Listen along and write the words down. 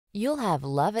You'll have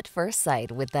love at first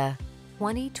sight with the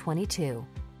 2022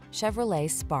 Chevrolet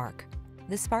Spark.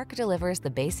 The Spark delivers the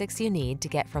basics you need to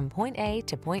get from point A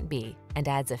to point B and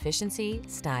adds efficiency,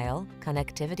 style,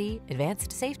 connectivity,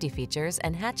 advanced safety features,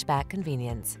 and hatchback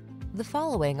convenience. The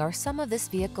following are some of this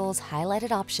vehicle's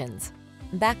highlighted options: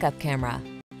 backup camera,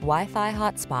 Wi-Fi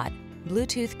hotspot,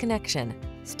 Bluetooth connection,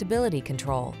 stability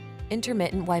control,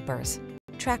 intermittent wipers,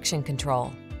 traction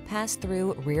control,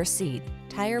 pass-through rear seat,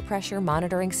 tire pressure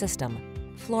monitoring system,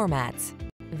 floor mats,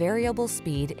 variable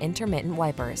speed intermittent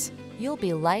wipers. You'll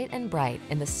be light and bright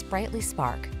in the sprightly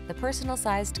Spark, the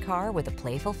personal-sized car with a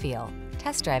playful feel.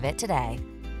 Test drive it today.